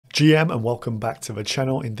GM and welcome back to the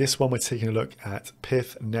channel. In this one, we're taking a look at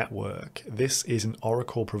PYTH Network. This is an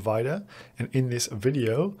Oracle provider, and in this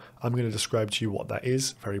video, I'm going to describe to you what that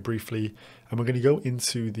is very briefly, and we're going to go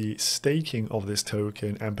into the staking of this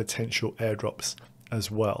token and potential airdrops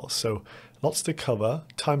as well. So lots to cover.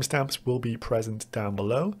 Timestamps will be present down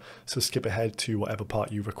below, so skip ahead to whatever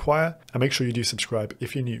part you require, and make sure you do subscribe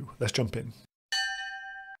if you're new. Let's jump in.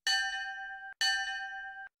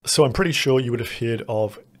 So I'm pretty sure you would have heard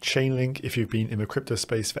of Chainlink if you've been in the crypto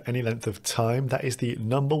space for any length of time. That is the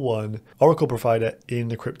 #1 Oracle provider in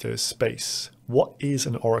the crypto space. What is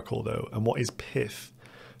an Oracle though, and what is PYTH?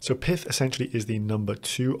 So PYTH essentially is the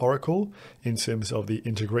 #2 Oracle in terms of the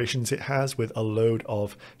integrations it has with a load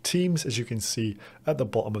of teams, as you can see at the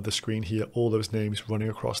bottom of the screen here, all those names running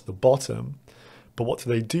across the bottom. But what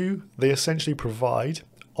do? They essentially provide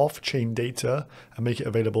off-chain data and make it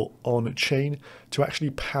available on-chain to actually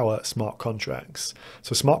power smart contracts.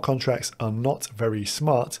 So smart contracts are not very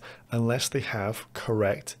smart unless they have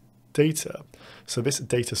correct data. So this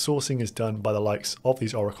data sourcing is done by the likes of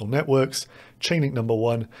these Oracle networks, Chainlink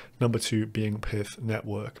 #1, #2 being PYTH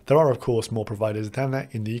Network. There are of course more providers than that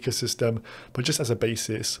in the ecosystem, but just as a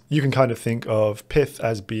basis, you can kind of think of PYTH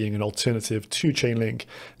as being an alternative to Chainlink.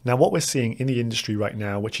 Now what we're seeing in the industry right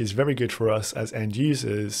now, which is very good for us as end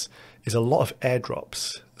users, is a lot of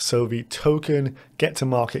airdrops. So the token get to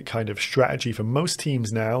market kind of strategy for most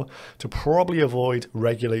teams now to probably avoid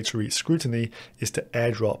regulatory scrutiny is to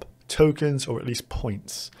airdrop tokens or at least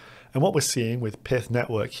points. And what we're seeing with PYTH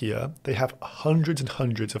Network here, they have hundreds and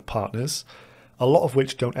hundreds of partners, a lot of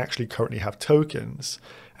which don't actually currently have tokens.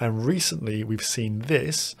 And recently we've seen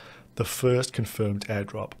this, the first confirmed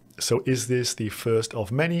airdrop. So is this the first of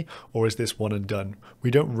many, or is this one and done? We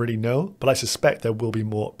don't really know, but I suspect there will be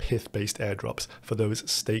more PYTH-based airdrops for those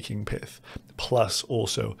staking PYTH, plus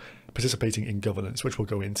also participating in governance, which we'll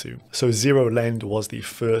go into. So Zero Lend was the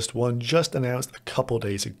first one, just announced a couple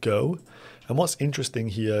days ago. And what's interesting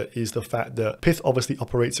here is the fact that PYTH obviously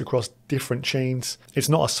operates across different chains. It's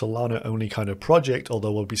not a Solana only kind of project,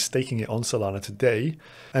 although we'll be staking it on Solana today.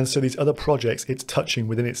 And so these other projects it's touching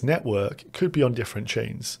within its network could be on different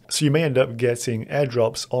chains. So you may end up getting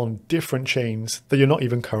airdrops on different chains that you're not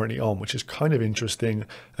even currently on, which is kind of interesting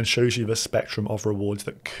and shows you the spectrum of rewards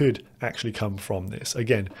that could actually come from this.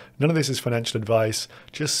 Again, none of this is financial advice,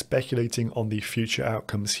 just speculating on the future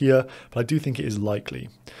outcomes here, but I do think it is likely.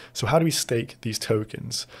 So how do we stake these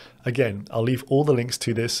tokens? Again, I'll leave all the links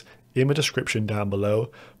to this in the description down below,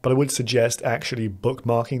 but I would suggest actually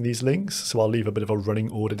bookmarking these links. So I'll leave a bit of a running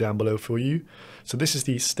order down below for you. So this is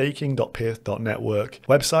the staking.pyth.network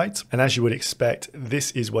website. And as you would expect, this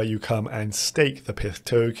is where you come and stake the PYTH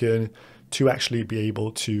token to actually be able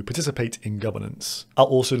to participate in governance. I'll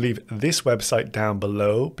also leave this website down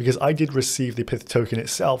below because I did receive the PYTH token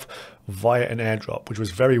itself via an airdrop, which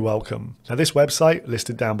was very welcome. Now this website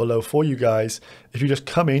listed down below for you guys, if you just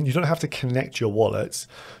come in, you don't have to connect your wallets,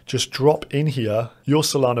 just drop in here your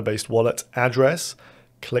Solana based wallet address,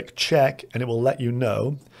 click check, and it will let you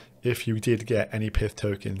know if you did get any PYTH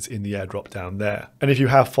tokens in the airdrop down there. And if you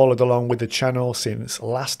have followed along with the channel since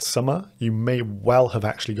last summer, you may well have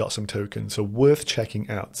actually got some tokens, so worth checking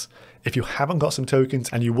out. If you haven't got some tokens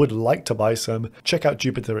and you would like to buy some, check out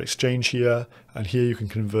Jupiter Exchange here, and here you can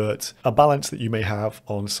convert a balance that you may have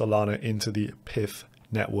on Solana into the PYTH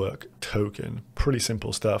Network token. Pretty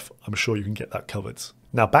simple stuff. I'm sure you can get that covered.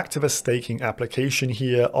 Now back to the staking application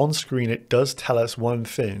here. On screen, it does tell us one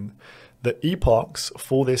thing. The epochs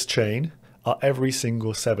for this chain are every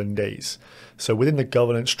single 7 days. So within the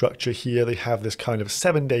governance structure here, they have this kind of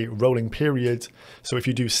 7-day rolling period. So if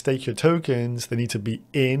you do stake your tokens, they need to be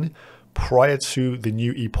in prior to the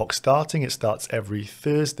new epoch starting. It starts every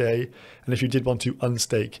Thursday. And if you did want to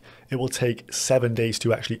unstake, it will take 7 days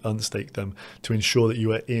to actually unstake them to ensure that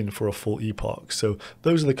you are in for a full epoch. So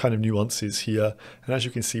those are the kind of nuances here. And as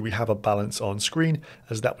you can see, we have a balance on screen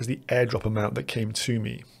as that was the airdrop amount that came to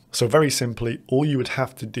me. So very simply, all you would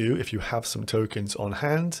have to do if you have some tokens on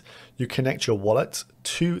hand, you connect your wallet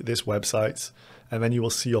to this website, and then you will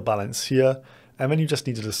see your balance here. And then you just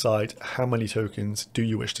need to decide how many tokens do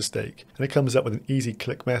you wish to stake. And it comes up with an easy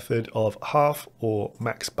click method of half or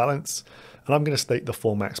max balance. And I'm going to stake the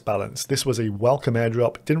full max balance. This was a welcome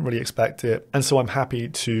airdrop, didn't really expect it. And so I'm happy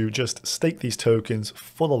to just stake these tokens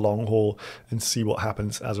for the long haul and see what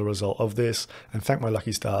happens as a result of this. And thank my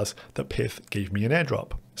lucky stars that PYTH gave me an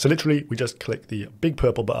airdrop. So literally we just click the big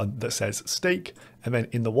purple button that says stake, and then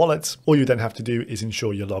in the wallet, all you then have to do is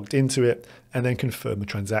ensure you're logged into it and then confirm the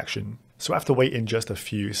transaction. So after waiting just a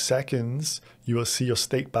few seconds, you will see your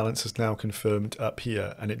stake balance is now confirmed up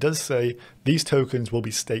here. And it does say these tokens will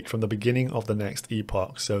be staked from the beginning of the next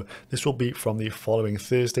epoch. So this will be from the following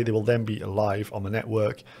Thursday. They will then be live on the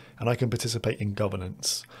network and I can participate in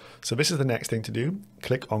governance. So this is the next thing to do.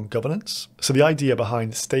 Click on governance. So the idea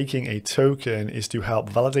behind staking a token is to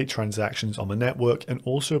help validate transactions on the network and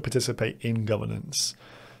also participate in governance.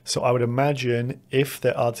 So I would imagine if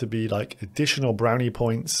there are to be like additional brownie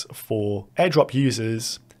points for airdrop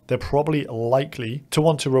users, they're probably likely to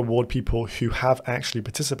want to reward people who have actually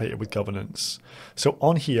participated with governance. So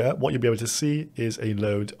on here, what you'll be able to see is a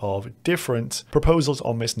load of different proposals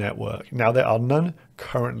on this network. Now there are none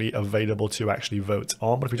currently available to actually vote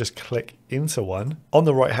on, but if we just click into one, on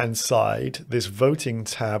the right hand side, this voting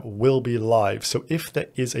tab will be live. So if there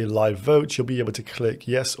is a live vote, you'll be able to click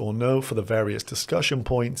yes or no for the various discussion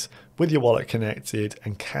points with your wallet connected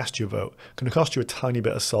and cast your vote. Going to cost you a tiny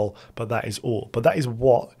bit of sol, but that is all. But that is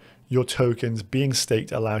what your tokens being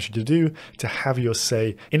staked allows you to do, to have your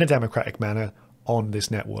say in a democratic manner on this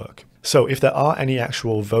network. So if there are any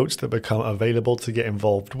actual votes that become available to get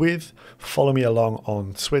involved with, follow me along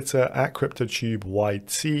on Twitter at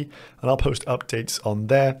CryptoTubeYT, and I'll post updates on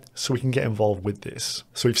there so we can get involved with this.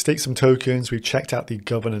 So we've staked some tokens, we've checked out the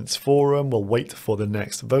governance forum, we'll wait for the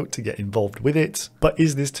next vote to get involved with it. But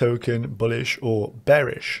is this token bullish or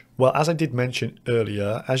bearish? Well, as I did mention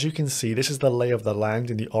earlier, as you can see, this is the lay of the land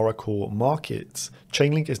in the Oracle markets.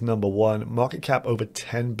 Chainlink is number one, market cap over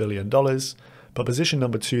 $10 billion. But position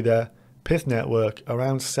number two there, PYTH Network,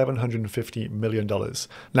 around $750 million.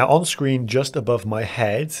 Now on screen just above my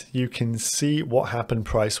head, you can see what happened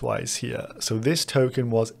price-wise here. So this token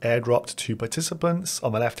was airdropped to participants.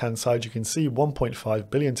 On the left-hand side, you can see 1.5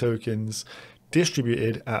 billion tokens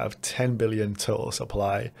distributed out of 10 billion total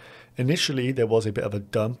supply. Initially, there was a bit of a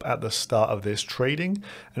dump at the start of this trading,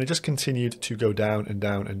 and it just continued to go down and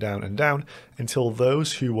down and down and down until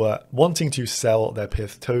those who were wanting to sell their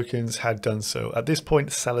PYTH tokens had done so. At this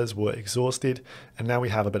point, sellers were exhausted, and now we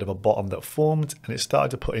have a bit of a bottom that formed, and it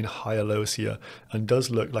started to put in higher lows here and does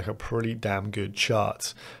look like a pretty damn good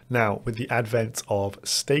chart. Now, with the advent of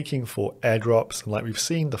staking for airdrops, and like we've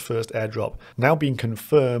seen the first airdrop now being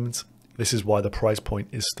confirmed, this is why the price point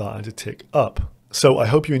is starting to tick up. So I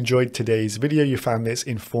hope you enjoyed today's video. You found this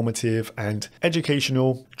informative and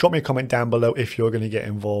educational. Drop me a comment down below if you're going to get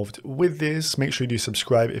involved with this. Make sure you do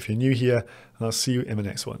subscribe if you're new here, and I'll see you in the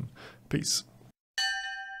next one. Peace.